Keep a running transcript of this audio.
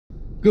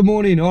Good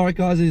morning. Alright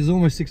guys, it is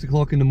almost 6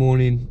 o'clock in the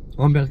morning.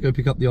 I'm about to go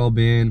pick up the old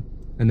van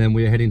and then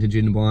we are heading to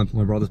Jindabyne for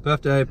my brother's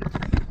birthday.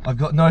 I've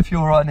got no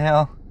fuel right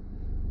now.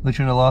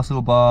 Literally in the last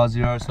little bar,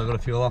 0, so I've got to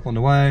fuel up on the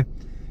way.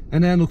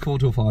 And then look forward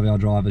to a 5-hour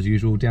drive as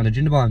usual down to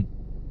Jindabyne.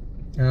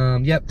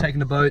 Yep, taking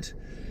the boat.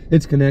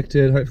 It's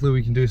connected. Hopefully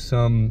we can do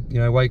some,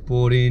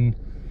 wakeboarding,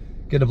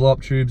 get the blow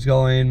up tubes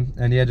going,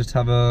 and yeah, just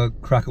have a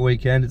cracker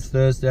weekend. It's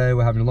Thursday,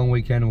 we're having a long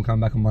weekend and we'll come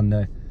back on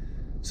Monday.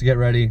 So get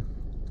ready,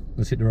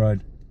 let's hit the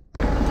road.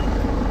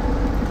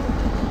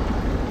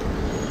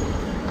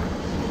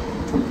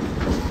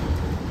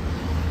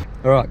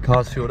 Alright,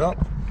 car's filled up.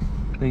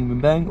 Bing bing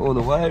bang, all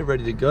the way,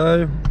 ready to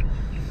go.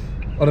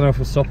 I don't know if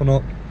we'll stop or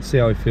not, see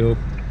how we feel.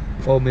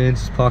 Old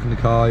man's just parking the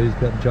car, he's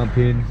about to jump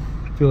in.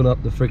 Filled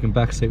up the freaking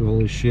back seat with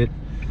all his shit.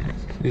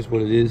 Here's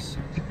what it is.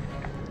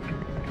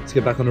 Let's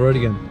get back on the road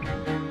again.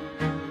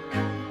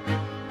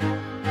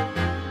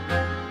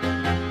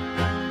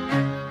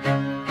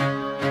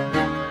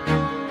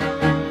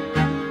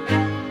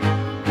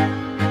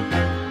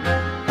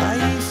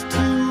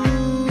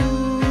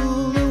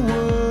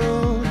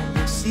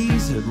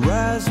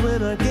 Rise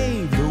when I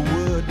gave the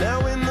word.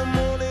 Now in the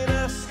morning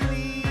I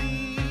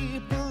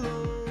sleep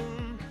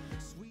alone.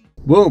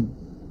 Well,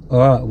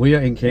 alright, we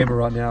are in Canberra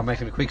right now,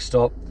 making a quick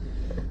stop.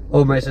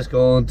 Old mate's just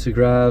gone to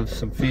grab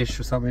some fish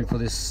or something for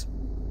this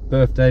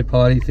birthday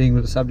party thing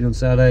with the subby on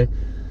Saturday.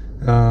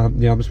 Yeah,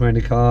 I'm just waiting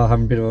in the car,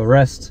 having a bit of a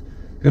rest.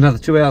 Got another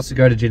 2 hours to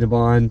go to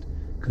Jindabyne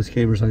because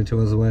Canberra's only 2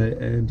 hours away,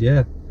 and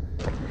yeah.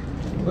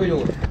 What are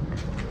you doing?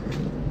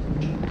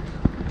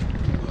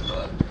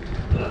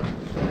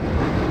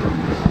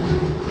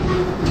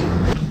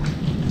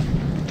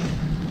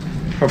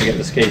 Probably get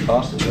the ski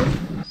faster, though.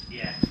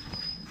 Yeah.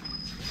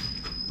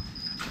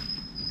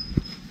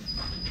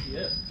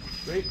 Yeah,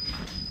 great.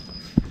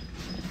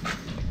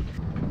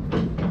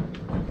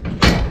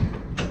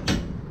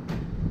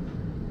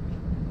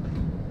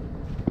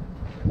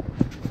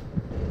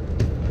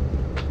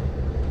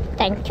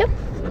 Thank you.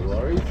 No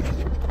worries.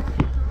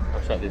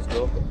 I'll shut this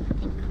door.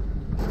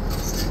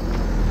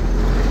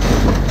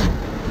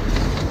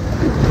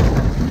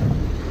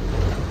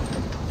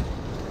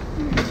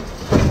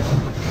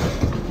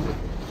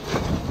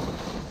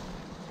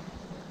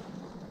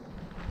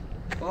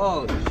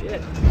 Oh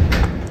shit.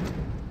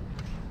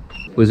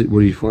 What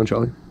are you flying,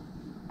 Charlie?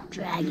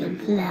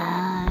 Dragonfly.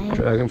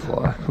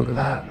 Dragonfly, look at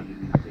that.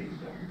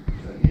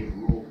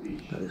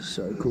 That is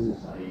so cool.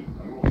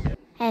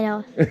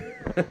 Hello.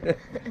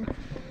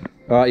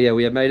 Alright, yeah,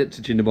 we have made it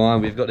to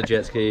Jindabyne. We've got the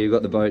jet ski, we've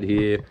got the boat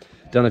here,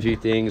 done a few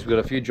things. We've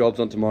got a few jobs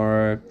on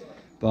tomorrow,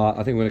 but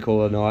I think we're going to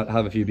call it a night,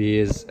 have a few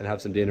beers and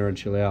have some dinner and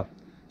chill out.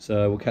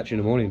 So we'll catch you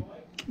in the morning.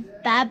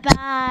 Bye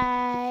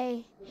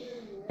bye.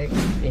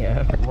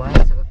 Yeah, why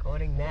is it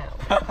recording now?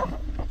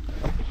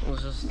 It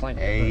was just like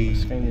the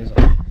screen is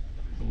off.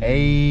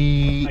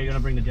 Hey. Are you going to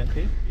bring the jet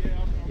ski?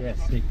 Yeah,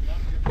 sick.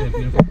 Yeah,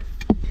 beautiful.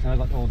 And I've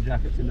got all the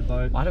jackets in the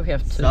boat. Why do we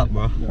have two? Sup,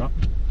 bro? I'm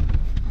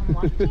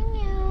watching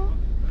you.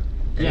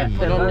 Yeah,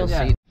 put it on your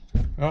seat.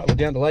 Alright, we're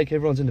down the lake,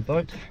 everyone's in the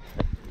boat.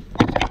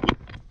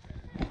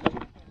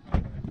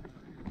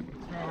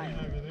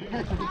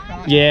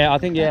 Yeah, I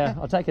think,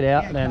 I'll take it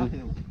out and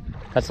then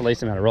that's the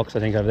least amount of rocks I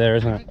think over there,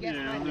 isn't it? Yeah,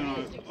 and then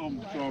I'll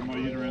drive my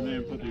unit around there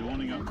and put the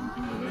awning up and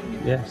things like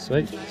that. Yeah,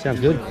 sweet. Sounds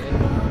good.